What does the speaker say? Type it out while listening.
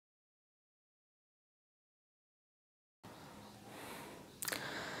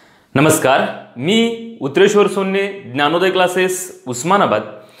नमस्कार, मी उत्रेश्वर सोन्ने, ज्ञानोदय क्लासेस उस्मानाबाद।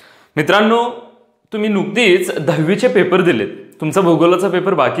 मित्रांनो, तुम्ही नुकतीच 10वीचे पेपर दिलेत। तुमचा भूगोलाचा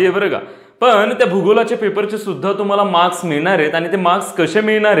पेपर बाकी आहे बरं का, पण त्या भूगोलाच्या पेपरचे सुद्धा तुम्हाला मार्क्स मिळणार आहेत। आणि ते मार्क्स कसे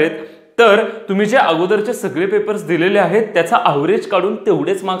मिळणार आहेत तर तुम्ही जे अगोदरचे सगळे पेपर्स दिलेले आहेत त्याचा एव्हरेज काढून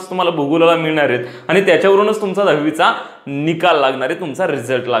तेवढेच मार्क्स तुम्हाला भूगोलाला मिळणार आहेत आणि त्याच्यावरूनच तुमचा 10वीचा निकाल लागणार आहे, तुमचा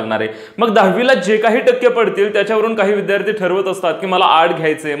रिझल्ट लागणार आहे। मग 10वीला जे काही टक्के पडतील त्याच्यावरून काही विद्यार्थी ठरवत असतात की मला आर्ट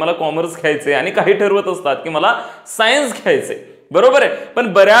घ्यायचे, मला कॉमर्स घ्यायचे, आणि काही ठरवत असतात की मला सायन्स घ्यायचे, बरोबर आहे। पण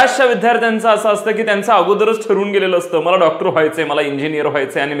बऱ्याचशा विद्यार्थ्यांचं असं असतं की त्यांचं अगोदरच ठरवून गेलेलं असतं मला डॉक्टर व्हायचंय, मला इंजिनियर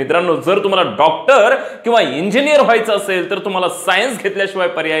व्हायचंय। आणि मित्रांनो, जर तुम्हाला डॉक्टर किंवा इंजिनियर व्हायचं असेल तर तुम्हाला सायन्स घेतल्याशिवाय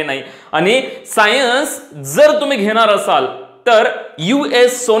पर्याय नाही। आणि सायन्स जर तुम्ही घेणार असाल तर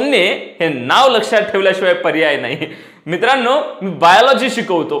सोन्ने हे नाव लक्षात ठेवल्याशिवाय पर्याय नाही। मित्रांनो, मी बायोलॉजी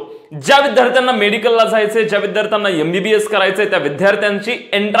शिकवतो। ज्या विद्यार्थ्यांना मेडिकलला जायचंय, ज्या विद्यार्थ्यांना MBBS करायचंय, त्या विद्यार्थ्यांची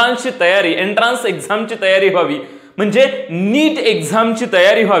एंट्रन्सची तयारी, एंट्रन्स एक्झामची तयारी व्हावी, म्हणजे नीट एक्झामची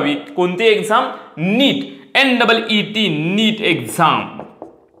तयारी व्हावी। कोणती एक्झाम? नीट, NEET, नीट एक्झाम।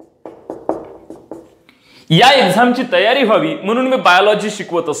 या एक्झामची तयारी व्हावी म्हणून मी बायोलॉजी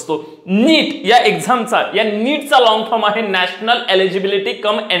शिकवत असतो। नीट या एक्झामचा, या नीटचा लॉंग फॉर्म आहे national eligibility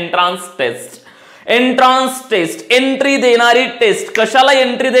cum entrance taste. Entrance taste, entry देणारी टेस्ट। कशाला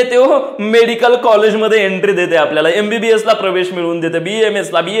एंट्री देते हो? मेडिकल कॉलेजमध्ये एंट्री देते आपल्याला, MBBS ला प्रवेश मिळवून देते,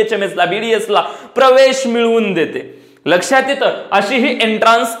 BMS ला, BHMS ला, BDS ला प्रवेश मिळवून देते। लक्षात येतं, अशी ही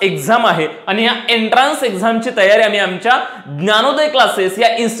एंट्रन्स एक्झाम आहे। आणि या एंट्रन्स एक्झामची तयारी आम्ही आमच्या ज्ञानोदय क्लासेस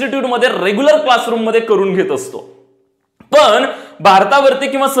या इन्स्टिट्यूट मध्ये रेग्युलर क्लासरूम मध्ये करून घेत असतो। पण भारतावरती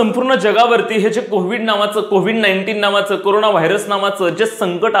किंवा संपूर्ण जगावरती हे जे कोविड-19 नावाचं, कोरोना व्हायरस नावाचं जे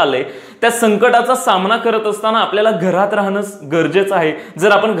संकट आलंय, त्या संकटाचा सामना करत असताना आपल्याला घरात राहणं गरजेचं आहे।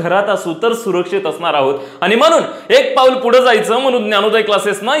 जर आपण घरात असू तर सुरक्षित असणार आहोत। आणि म्हणून एक पाऊल पुढे जायचं म्हणून ज्ञानोदय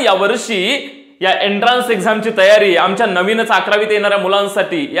क्लासेसनं यावर्षी या एंट्रन्स एक्झामची तयारी, आमच्या नवीनच 11वीत येणाऱ्या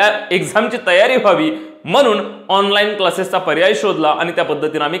मुलांसाठी या एक्झामची तयारी व्हावी म्हणून ऑनलाईन क्लासेसचा पर्याय शोधला आणि त्या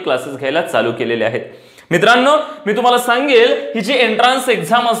पद्धतीने आम्ही क्लासेस घ्यायला चालू केलेले आहेत। मित्रांनो, मी तुम्हाला सांगेल ही जी एंट्रन्स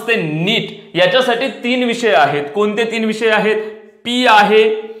एक्झाम असते नीट, याच्यासाठी 3 विषय आहेत। कोणते 3 विषय आहेत? P आहे,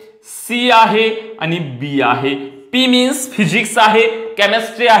 C आहे आणि B आहे। P मीन्स फिजिक्स आहे,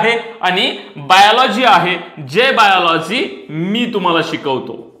 केमिस्ट्री आहे आणि बायोलॉजी आहे, जे बायोलॉजी मी तुम्हाला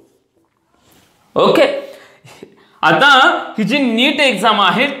शिकवतो। ओके, आता ही जी नीट एक्झाम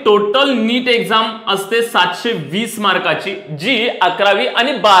आहे, टोटल नीट एक्झाम असते 720 मार्काची, जी 11वी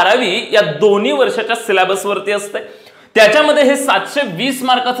आणि 12वी या दोन्ही वर्षाच्या सिलेबस वरती असते। त्याच्यामध्ये हे 720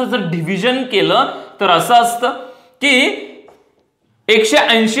 मार्काचं जर डिव्हिजन केलं तर असं असतं की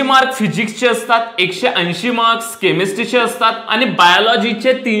 180 मार्क फिजिक्सचे असतात, 180 मार्क्स केमिस्ट्रीचे असतात आणि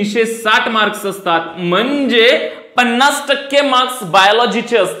बायोलॉजीचे 360 मार्क्स असतात। म्हणजे 50% मार्क्स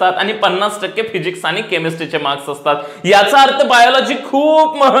बायोलॉजीचे असतात आणि 50% फिजिक्स आणि केमिस्ट्रीचे मार्क्स असतात। याचा अर्थ बायोलॉजी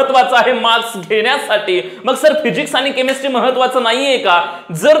खूप महत्वाचा आहे मार्क्स घेण्यासाठी। मग सर, फिजिक्स आणि केमिस्ट्री महत्वाचं नाहीये का?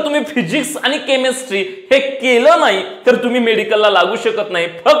 जर तुम्ही फिजिक्स आणि केमिस्ट्री हे केलं नाही तर तुम्ही मेडिकलला लागू शकत नाही।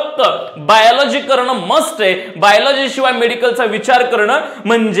 फक्त बायोलॉजी करणं मस्ट आहे। बायोलॉजी शिवाय मेडिकलचा विचार करणं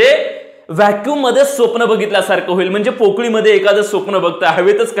म्हणजे व्हॅक्यूम मध्ये स्वप्न बघितल्यासारखं होईल। म्हणजे पोकळीमध्ये एखादं स्वप्न बघताय,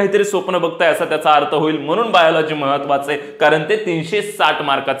 हवेतच काहीतरी स्वप्न बघताय असा त्याचा अर्थ होईल। म्हणून बायोलॉजी महत्वाचं आहे, कारण ते 360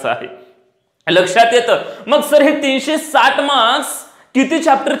 मार्काचं आहे। लक्षात येतं? मग सर, हे 360 मार्क्स किती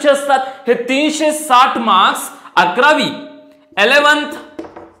चॅप्टरचे असतात? हे 360 मार्क्स 11वी, 11th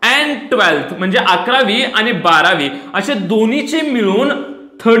अँड 12th म्हणजे 11वी आणि 12वी असे दोन्हीचे मिळून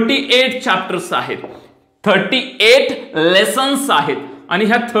 38 चॅप्टर्स आहेत, 38 लेसन्स आहेत। आणि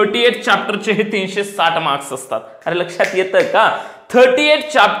ह्या 38 चॅप्टरचे हे 360 मार्क्स असतात। अरे लक्षात येतं का?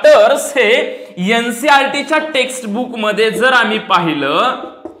 38 चॅप्टर्स हे NCERTच्या टेक्स्ट बुक मध्ये जर आम्ही पाहिलं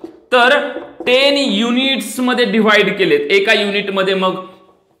तर 10 युनिट्स मध्ये डिवाइड केलेत। एका युनिट मध्ये मग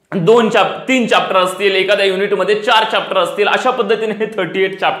 3 चॅप्टर असतील, एखाद्या युनिट मध्ये 4 चॅप्टर असतील, अशा पद्धतीने हे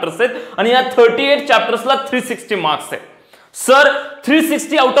 38 चॅप्टर्स आहेत। आणि या 38 चॅप्टर्सला 360 मार्क्स आहेत। सर,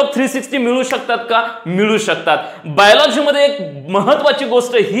 360 आउट ऑफ 360 मिळू शकतात का? मिळू शकतात। बायोलॉजी मध्ये एक महत्वाची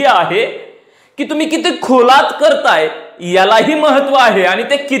गोष्ट ही आहे की तुम्ही किती खोलात करताय यालाही महत्व आहे आणि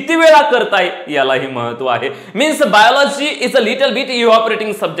ते किती वेळा करताय यालाही महत्व आहे। Means biology is a little bit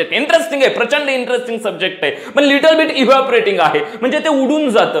इव्हॅपोरेटिंग subject. Interesting आहे, प्रचंड इंटरेस्टिंग सब्जेक्ट आहे, पण लिटल बिट इव्हॅपोरेटिंग आहे, म्हणजे ते उडून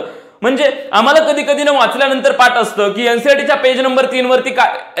जातं। म्हणजे आम्हाला कधी कधी ना वाचल्यानंतर पाठ असतं की NCERTच्या पेज नंबर 3 वरती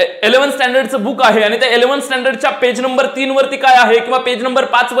काय 11th स्टँडर्डचं बुक आहे आणि त्या 11th स्टँडर्डच्या पेज नंबर 3 वरती काय आहे किंवा पेज नंबर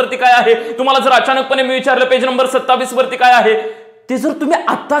 5 वरती काय आहे। तुम्हाला जर अचानकपणे मी विचारलं पेज नंबर 27 वरती काय आहे, ते जर तुम्ही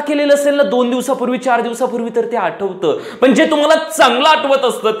आता केलेलं असेल ना 2 दिवसापूर्वी 4 दिवसापूर्वी तर ते आठवतं, पण जे तुम्हाला चांगलं आठवत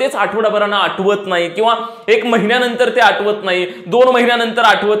असतं तेच आठवडाभरानं आठवत नाही किंवा 1 महिन्यानंतर ते आठवत नाही, 2 महिन्यानंतर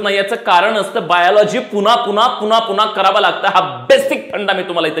आठवत नाही. याचं कारण असतं बायोलॉजी पुन्हा पुन्हा पुन्हा पुन्हा करावं लागतं. हा बेसिक फंडा मी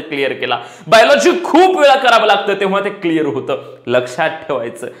तुम्हाला इथे क्लिअर केला. बायोलॉजी खूप वेळा करावं लागतं तेव्हा ते क्लिअर होतं. लक्षात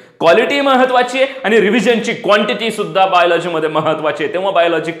ठेवायचं, क्वालिटी महत्वाची आहे आणि रिव्हिजनची क्वांटिटी सुद्धा बायोलॉजीमध्ये महत्वाची आहे. तेव्हा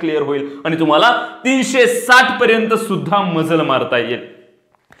बायोलॉजी क्लिअर होईल आणि तुम्हाला 360 पर्यंत सुद्धा मजल मारता येईल.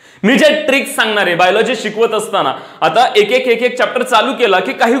 मी जे ट्रिक्स सांगणार आहे बायोलॉजी शिकवत असताना, आता एक एक चॅप्टर चालू केला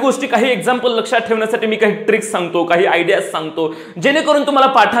की काही गोष्टी, काही एक्झाम्पल लक्षात ठेवण्यासाठी मी काही ट्रिक्स सांगतो, काही आयडियाज सांगतो, जेणेकरून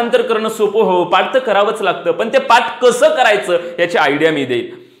तुम्हाला पाठांतर करणं सोपं हो. पाठ तर करावंच लागतं, पण ते पाठ कसं करायचं याची आयडिया मी देईल.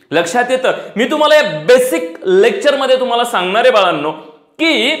 लक्षात येतं. मी तुम्हाला या बेसिक लेक्चरमध्ये तुम्हाला सांगणार आहे बाळांनो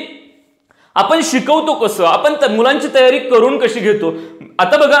की आपण शिकवतो कसं, आपण मुलांची तयारी करून कशी घेतो.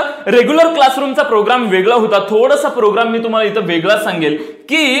 आता बघा, रेग्युलर क्लासरूमचा प्रोग्राम वेगळा होता, थोडासा प्रोग्राम मी तुम्हाला इथं वेगळा सांगेल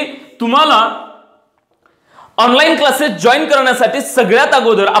की तुम्हाला ऑनलाईन क्लासेस जॉईन करण्यासाठी सगळ्यात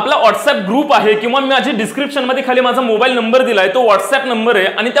अगोदर आपला व्हॉट्सअप ग्रुप आहे किंवा माझी डिस्क्रिप्शन मध्ये खाली माझा मोबाईल नंबर दिलाय, तो व्हॉट्सअप नंबर आहे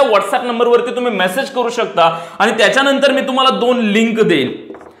आणि त्या व्हॉट्सअप नंबरवरती तुम्ही मेसेज करू शकता आणि त्याच्यानंतर मी तुम्हाला 2 लिंक देईन.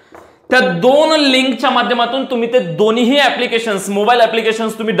 त्या 2 लिंकच्या माध्यमातून तुम्ही ते दोन्ही ऍप्लिकेशन्स, मोबाईल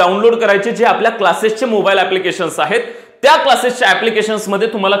ऍप्लिकेशन्स तुम्ही डाउनलोड करायचे, जे आपल्या क्लासेसचे मोबाईल ऍप्लिकेशन्स आहेत. त्या क्लासेसच्या ऍप्लिकेशन्स मध्ये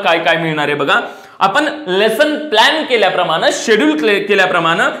तुम्हाला काय काय मिळणार आहे बघा. आपण लेसन प्लॅन केल्याप्रमाणे, शेड्यूल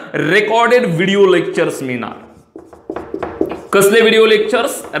केल्याप्रमाणे रेकॉर्डेड व्हिडिओ लेक्चर्स मिळणार. कसले video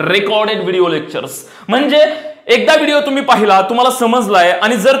lectures? Recorded video lectures. म्हणजे एकदा व्हिडिओ तुम्ही पाहिला, तुम्हाला समजलाय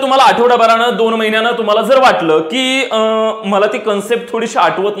आणि जर तुम्हाला आठवडाभरानं 2 महिन्यानं तुम्हाला जर वाटलं की मला ती कन्सेप्ट थोडीशी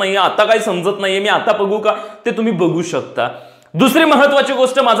आठवत नाहीये, आता काही समजत नाहीये, मी आता बघू का, ते तुम्ही बघू शकता. दुसरी महत्वाची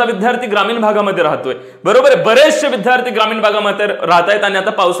गोष्ट, माझा विद्यार्थी ग्रामीण भागामध्ये राहतोय, बरोबर आहे. बरेचसे विद्यार्थी ग्रामीण भागामध्ये राहत आहेत आणि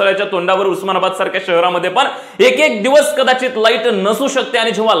आता पावसाळ्याच्या तोंडावर उस्मानाबाद सारख्या शहरामध्ये पण एक दिवस कदाचित लाईट नसू शकते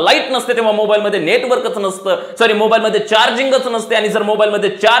आणि जेव्हा लाईट नसते तेव्हा मोबाईलमध्ये नेटवर्कच नसतं, सॉरी मोबाईलमध्ये चार्जिंगच नसते आणि जर मोबाईलमध्ये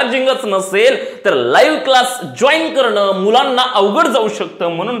चार्जिंगच नसेल तर लाईव्ह क्लास जॉईन करणं मुलांना अवघड जाऊ शकतं.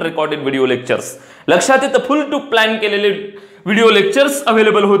 म्हणून रेकॉर्डेड व्हिडिओ लेक्चर्स. लक्षात येतं, फुल टू प्लॅन केलेले व्हिडिओ लेक्चर्स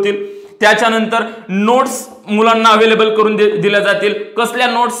अवेलेबल होतील. त्याच्यानंतर नोट्स मुलांना अवेलेबल करून दिल्या जातील. कसल्या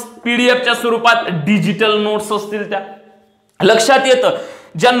नोट्स? पीडीएफच्या स्वरूपात डिजिटल नोट्स असतील त्या. लक्षात येतं,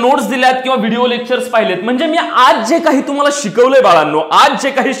 ज्या नोट्स दिल्यात किंवा व्हिडिओ लेक्चर्स पाहिलेत, म्हणजे मी आज जे काही तुम्हाला शिकवलंय बाळांनो, आज जे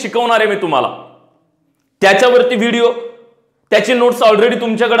काही शिकवणार आहे मी तुम्हाला, त्याच्यावरती व्हिडिओ, त्याची नोट्स ऑलरेडी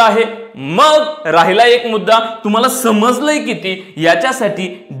तुमच्याकडे आहे. मग राहिला एक मुद्दा, तुम्हाला समजलंय किती याच्यासाठी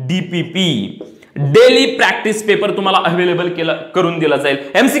डीपीपी, डेली प्रॅक्टिस पेपर तुम्हाला अवेलेबल करून दिला जाईल.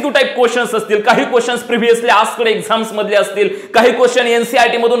 एमसीक्यू टाइप क्वेश्चन्स असतील, काही क्वेश्चन्स प्रिव्हियसली आस्क्ड एक्झाम्स मधले असतील, काही क्वेश्चन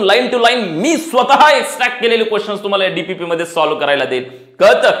एनसीईआरटी मधून लाईन टू लाईन मी स्वतः एक्स्ट्रॅक्ट केलेले क्वेश्चन्स तुम्हाला डीपीपी मध्ये सॉल्व्ह करायला देईल.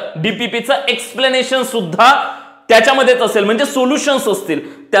 कळतं? डीपीपीचं एक्सप्लेनेशन सुद्धा त्याच्यामध्येच असेल, म्हणजे सोल्युशन्स असतील.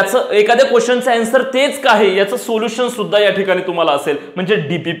 त्याचं एखाद्या क्वेश्चनचं आन्सर तेच का आहे याचं सोल्युशन सुद्धा या ठिकाणी तुम्हाला असेल, म्हणजे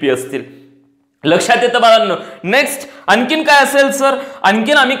डीपीपी असतील. लक्षात येतं बाळांनो. नेक्स्ट आणखीन काय असेल सर?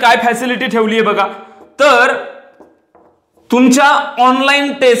 आणखीन आम्ही काय फॅसिलिटी ठेवली आहे बघा, तर तुमच्या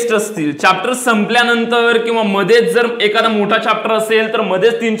ऑनलाईन टेस्ट असतील. चॅप्टर संपल्यानंतर किंवा मध्येच जर एखादा मोठा चॅप्टर असेल तर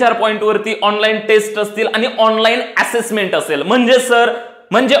मध्येच 3-4 पॉइंट वरती ऑनलाईन टेस्ट असतील आणि ऑनलाईन असेसमेंट असेल. म्हणजे सर,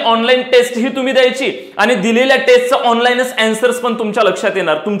 म्हणजे ऑनलाईन टेस्ट ही तुम्ही द्यायची आणि दिलेल्या टेस्टचं ऑनलाईनच आन्सर्स पण तुमच्या लक्षात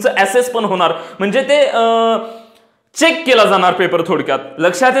येणार, तुमचं ऍसेस पण होणार, म्हणजे ते चेक केला जाणार पेपर थोडक्यात.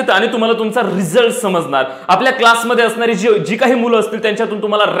 लक्षात येतं आणि तुम्हाला तुमचा रिझल्ट समजणार. आपल्या क्लासमध्ये असणारी जी काही मुलं असतील त्यांच्यातून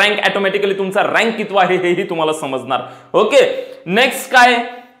तुम्हाला रँक ऑटोमॅटिकली, तुमचा रँक कितवा आहे हेही तुम्हाला समजणार. ओके, नेक्स्ट काय?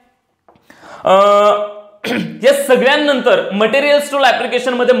 या सगळ्यांनंतर मटेरियल्स टूल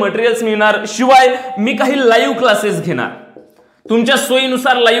ऍप्लिकेशन मध्ये मटेरियल्स मिळणार. शिवाय मी काही लाईव्ह क्लासेस घेणार, तुमच्या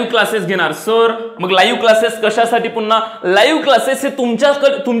सोयीनुसार लाईव्ह क्लासेस घेणार. सर मग लाईव्ह क्लासेस कशासाठी? पुन्हा लाईव्ह क्लासेस हे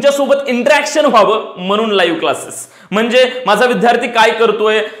तुमच्यासोबत इंटरॅक्शन व्हावं म्हणून लाईव्ह क्लासेस. म्हणजे माझा विद्यार्थी काय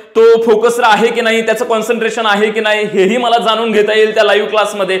करतोय, तो फोकस्ड आहे की नाही, त्याचं कॉन्सन्ट्रेशन आहे की नाही, हेही मला जाणून घेता येईल त्या लाईव्ह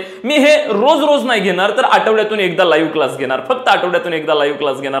क्लासमध्ये. मी हे रोज नाही घेणार, तर आठवड्यातून एकदा लाईव्ह क्लास घेणार, फक्त आठवड्यातून एकदा लाईव्ह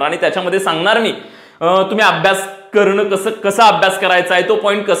क्लास घेणार आणि त्याच्यामध्ये सांगणार मी तुम्ही अभ्यास करणं कसा अभ्यास करायचा आहे, तो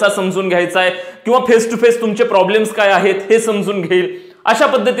पॉइंट कसा समजून घ्यायचा आहे किंवा फेस टू फेस तुमचे प्रॉब्लेम्स काय आहेत हे समजून घेईल. अशा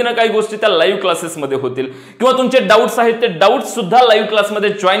पद्धतीने काही गोष्टी त्या लाईव्ह क्लासेसमध्ये होतील किंवा तुमचे डाऊट्स आहेत ते डाऊट्स सुद्धा लाईव्ह क्लासमध्ये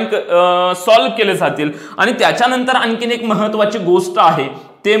जॉईन सॉल्व्ह केले जातील. आणि त्याच्यानंतर आणखीन एक महत्वाची गोष्ट आहे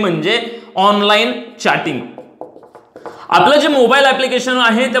ते म्हणजे ऑनलाईन चॅटिंग. आपलं जे मोबाईल ऍप्लिकेशन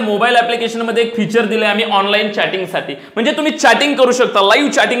आहे त्या मोबाईल ऍप्लिकेशन मध्ये एक फीचर दिलंय आम्ही ऑनलाईन चॅटिंगसाठी. म्हणजे तुम्ही चॅटिंग करू शकता, लाईव्ह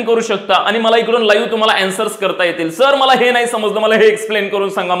चॅटिंग करू शकता आणि मला इकडून लाईव्ह तुम्हाला आन्सर्स करता येतील. सर मला हे नाही समजलं, मला हे एक्सप्लेन करून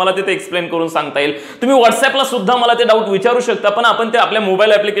सांगा, मला तिथे एक्सप्लेन करून सांगता येईल. तुम्ही व्हॉट्सअपला सुद्धा मला ते डाऊट विचारू शकता, पण आपण ते आपल्या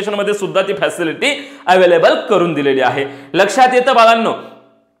मोबाईल ऍप्लिकेशन मध्ये सुद्धा ती फॅसिलिटी अवेलेबल करून दिलेली आहे. लक्षात येतं बाळांनो.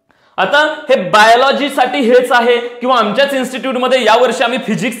 आता हे बायोलॉजीसाठी हेच आहे किंवा आमच्याच इन्स्टिट्यूटमध्ये यावर्षी आम्ही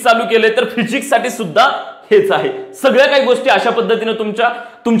फिजिक्स चालू केले तर फिजिक्ससाठी सुद्धा हेच आहे. सगळ्या काही गोष्टी अशा पद्धतीने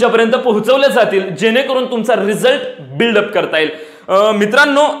तुमच्यापर्यंत पोहोचवल्या जातील जेणेकरून तुमचा रिझल्ट बिल्डअप करता येईल.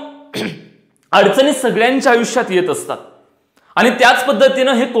 मित्रांनो, अडचणी सगळ्यांच्या आयुष्यात येत असतात आणि त्याच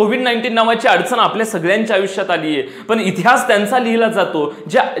पद्धतीनं हे कोविड-19 नावाची अडचण आपल्या सगळ्यांच्या आयुष्यात आली आहे. पण इतिहास त्यांचा लिहिला जातो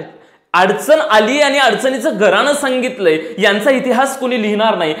ज्या अडचण आली आणि अडचणीचं घराणं सांगितलंय यांचा इतिहास कोणी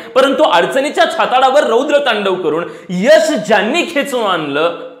लिहिणार नाही, परंतु अडचणीच्या छाताडावर रौद्र तांडव करून यश ज्यांनी खेचून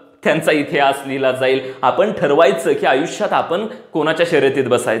आणलं त्यांचा इतिहास लिहिला जाईल. आपण ठरवायचं की आयुष्यात आपण कोणाच्या शर्यतीत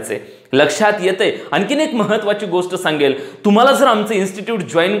बसायचे. लक्षात येते. आणखीन एक महत्वाची गोष्ट सांगेल, तुम्हाला जर आमचं इन्स्टिट्यूट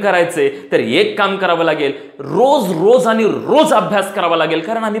जॉईन करायचंय तर एक काम करावं लागेल, रोज आणि रोज अभ्यास करावा लागेल.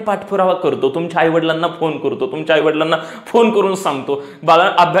 कारण आम्ही पाठपुरावा करतो, तुमच्या आईवडिलांना फोन करतो, तुमच्या आईवडिलांना फोन करून सांगतो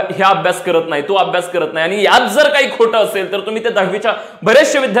बाळा हे अभ्यास करत नाही, तो अभ्यास करत नाही. आणि यात जर काही खोटं असेल तर तुम्ही ते 10वीच्या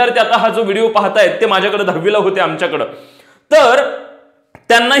बरेचसे विद्यार्थी आता हा जो व्हिडिओ पाहतायत ते माझ्याकडे 10वीला होते आमच्याकडं, तर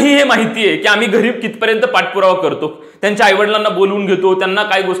त्यांनाही हे माहिती आहे की आम्ही घरी कितपर्यंत पाठपुरावा करतो, त्यांच्या आईवडिलांना बोलवून घेतो, त्यांना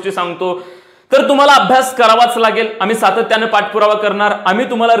काय गोष्टी सांगतो. तर तुम्हाला अभ्यास करावाच लागेल. आम्ही सातत्याने पाठपुरावा करणार, आम्ही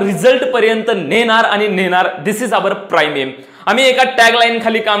तुम्हाला रिझल्ट पर्यंत नेणार आणि नेणार. दिस इज आवर प्राइम एम. आम्ही एका टॅगलाईन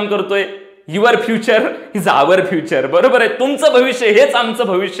खाली काम करतोय, your future is our future. बरोबर आहे, तुमचं भविष्य हेच आमचं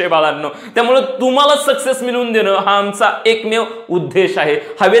भविष्य आहे बाळांनो. त्यामुळे तुम्हाला सक्सेस मिळवून देणं हा आमचा एकमेव उद्देश आहे.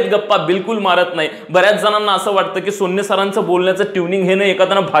 हवेत गप्पा बिलकुल मारत नाही. बऱ्याच जणांना असं वाटतं की सोन्ने सरांचं बोलण्याचं ट्युनिंग हे ना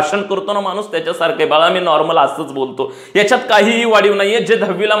एखाद्यानं भाषण करतो ना माणूस त्याच्यासारखं आहे. बाळा मी नॉर्मल असंच बोलतो, याच्यात काहीही वाढीव नाहीये. जे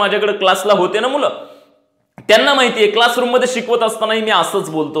 10वीला माझ्याकडे क्लासला होते ना मुलं, त्यांना माहितीये क्लासरूम मध्ये शिकवत असतानाही मी असंच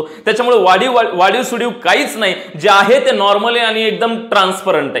बोलतो. त्याच्यामुळे वाढीव सुडीव काहीच नाही. जे आहे ते नॉर्मल आहे आणि एकदम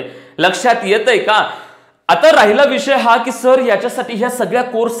ट्रान्सपरंट आहे. लक्षात येतंय का? आता राहिला विषय हा की सर याच्यासाठी ह्या सगळ्या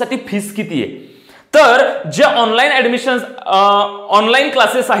कोर्ससाठी फीस किती आहे. तर जे ऑनलाईन ऍडमिशन ऑनलाईन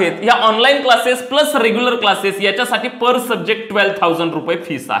क्लासेस आहेत, या online classes plus regular classes याच्यासाठी पर सब्जेक्ट 12,000 रुपये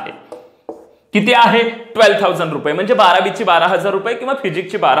फीस आहे. किती आहे? 12,000 रुपये. म्हणजे 12वीची 12,000 रुपये किंवा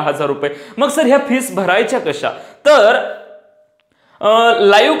फिजिक्सची 12,000 रुपये. मग सर ह्या फीस भरायच्या कशा? तर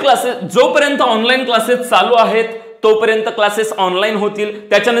लाईव्ह क्लासेस जोपर्यंत ऑनलाईन क्लासेस चालू आहेत तोपर्यंत क्लासेस ऑनलाईन होतील.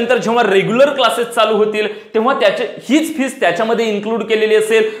 त्याच्यानंतर जेव्हा रेग्युलर क्लासेस चालू होतील तेव्हा हीच फीस त्याच्यामध्ये इन्क्लूड केलेली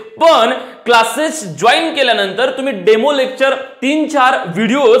असेल. पण क्लासेस जॉईन केल्यानंतर तुम्ही डेमो लेक्चर 3-4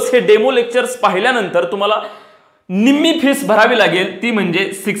 व्हिडिओज हे डेमो लेक्चर्स पाहिल्यानंतर तुम्हाला निम्मी फीस भरावी लागेल, ती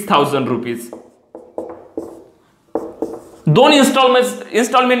म्हणजे 6,000 रुपीज. 2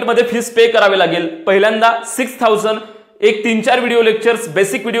 इन्स्टॉलमेंट मध्ये फीस पे करावी लागेल. पहिल्यांदा 6,000, एक 3-4 video lectures,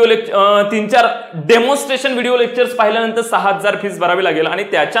 basic video 3-4 demonstration video lectures पाहिल्यानंतर 6,000 फीस भरावी लागेल. आणि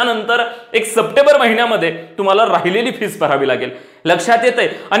त्याच्यानंतर एक सप्टेंबर महिन्यामध्ये तुम्हाला राहिलेली फीस भरावी लागेल. लक्षात येतंय?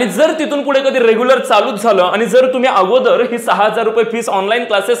 आणि जर तिथून पुढे कधी रेग्युलर चालूच झालं आणि जर तुम्ही अगोदर ही 6,000 रुपये फीस ऑनलाईन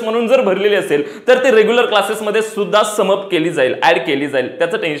क्लासेस म्हणून जर भरलेली असेल तर ते रेग्युलर क्लासेसमध्ये सुद्धा समअप केली जाईल, ऍड केली जाईल.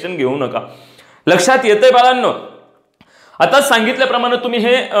 त्याचं टेन्शन घेऊ नका. लक्षात येतंय बाळांनो? आता सांगितल्याप्रमाणे तुम्ही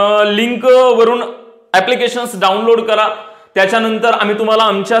हे लिंक वरून ऍप्लिकेशन्स डाउनलोड करा. त्याच्यानंतर आम्ही तुम्हाला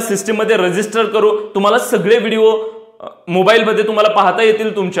आमच्या सिस्टीममध्ये रजिस्टर करू. तुम्हाला सगळे व्हिडिओ मोबाईलमध्ये तुम्हाला पाहता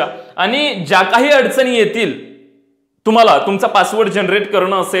येतील तुमच्या. आणि ज्या काही अडचणी येतील तुम्हाला, तुमचा पासवर्ड जनरेट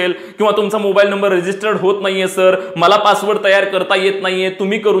करणं असेल किंवा तुमचा मोबाईल नंबर रजिस्टर्ड होत नाहीये, सर मला पासवर्ड तयार करता येत नाहीये,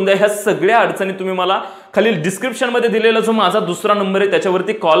 तुम्ही करून द्या, ह्या सगळ्या अडचणी तुम्ही मला खाली डिस्क्रिप्शनमध्ये दिलेला जो माझा दुसरा नंबर आहे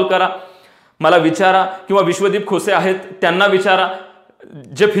त्याच्यावरती कॉल करा, मला विचारा. किंवा विश्वदीप खोसे आहेत त्यांना विचारा,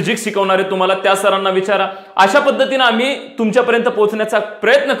 जे फिजिक्स शिकवणारे तुम्हाला त्या सरांना विचारा. अशा पद्धतीने आम्ही तुमच्यापर्यंत पोहोचण्याचा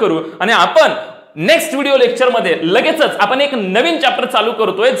प्रयत्न करू. आणि आपण नेक्स्ट व्हिडिओ लेक्चर मध्ये लगेचच आपण एक नवीन चॅप्टर चालू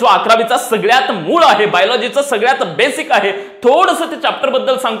करतोय जो 11वीचा सगळ्यात मूळ आहे, बायोलॉजीचा सगळ्यात बेसिक आहे. थोडंसं ते चॅप्टर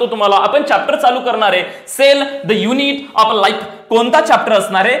बद्दल सांगतो तुम्हाला. आपण चॅप्टर चालू करणार आहे sale the unit of life. कोणता चॅप्टर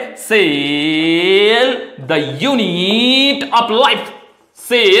असणार आहे? Sale the unit of life.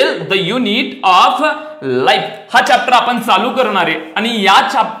 Sale the unit of life हा चॅप्टर आपण चालू करणार आहे. आणि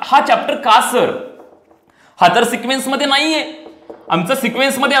हा चॅप्टर का सर? हा तर सिक्वेन्स मध्ये नाहीये. आमचं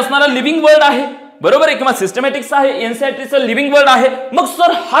सिक्वेन्स मध्ये असणारा लिव्हिंग वर्ड आहे, बरोबर आहे, किंवा सिस्टमॅटिक्स आहे, एनसीईआरटीचं लिव्हिंग वर्ड आहे. मग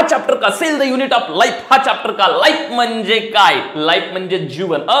सर हा चॅप्टर का? Sale the unit of life हा चॅप्टर का? लाईफ म्हणजे काय? लाईफ म्हणजे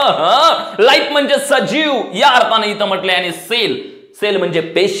जीवन. लाईफ म्हणजे सजीव या अर्थाने इथं म्हटलंय. आणि सेल सेल म्हणजे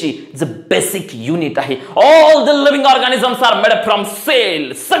पेशी, ज बेसिक युनिट आहे. All the living organisms R made from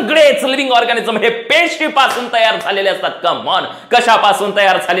sale. सगळेच लिव्हिंग ऑर्गॅनिझम हे पेशीपासून तयार झालेले असतात. कम ऑन, कशापासून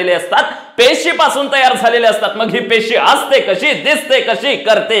तयार झालेले असतात? पेशीपासून तयार झालेले असतात. मग ही पेशी असते कशी, दिसते कशी,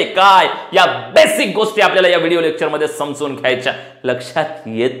 करते काय, या बेसिक गोष्टी आपल्याला या व्हिडिओ लेक्चर मध्ये समजून घ्यायच्या. लक्षात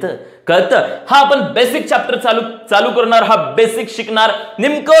येतं, कळतं? हा आपण बेसिक चॅप्टर चालू करणार, हा बेसिक शिकणार.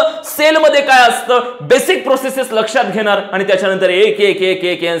 नेमकं सेल मध्ये काय असतं, बेसिक प्रोसेसेस लक्षात घेणार आणि त्याच्यानंतर एक एक एक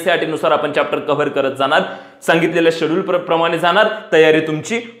एक एनसीईआरटी नुसार आपण चॅप्टर कव्हर करत जाणार. सांगितलेल्या शेड्यूल प्रमाणे जाणार. तयारी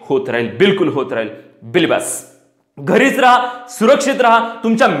तुमची होत राहील, बिलकुल होत राहील. बिलबास घरीच राहा, सुरक्षित राहा.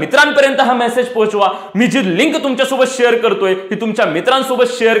 तुमच्या मित्रांपर्यंत हा मेसेज पोहोचवा. मी जी लिंक तुमच्यासोबत शेअर करतोय ती तुमच्या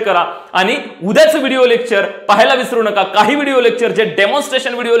मित्रांसोबत शेअर करा. आणि उद्याचं व्हिडिओ लेक्चर पाहायला विसरू नका. काही व्हिडिओ लेक्चर जे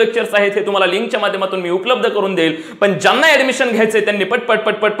डेमॉन्स्ट्रेशन व्हिडिओ लेक्चर्स आहेत हे तुम्हाला लिंकच्या माध्यमातून मी उपलब्ध करून देईल. पण ज्यांना ऍडमिशन घ्यायचंय त्यांनी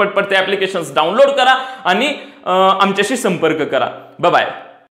पटपट ते ऍप्लिकेशन्स डाउनलोड करा आणि आमच्याशी संपर्क करा. Bye bye.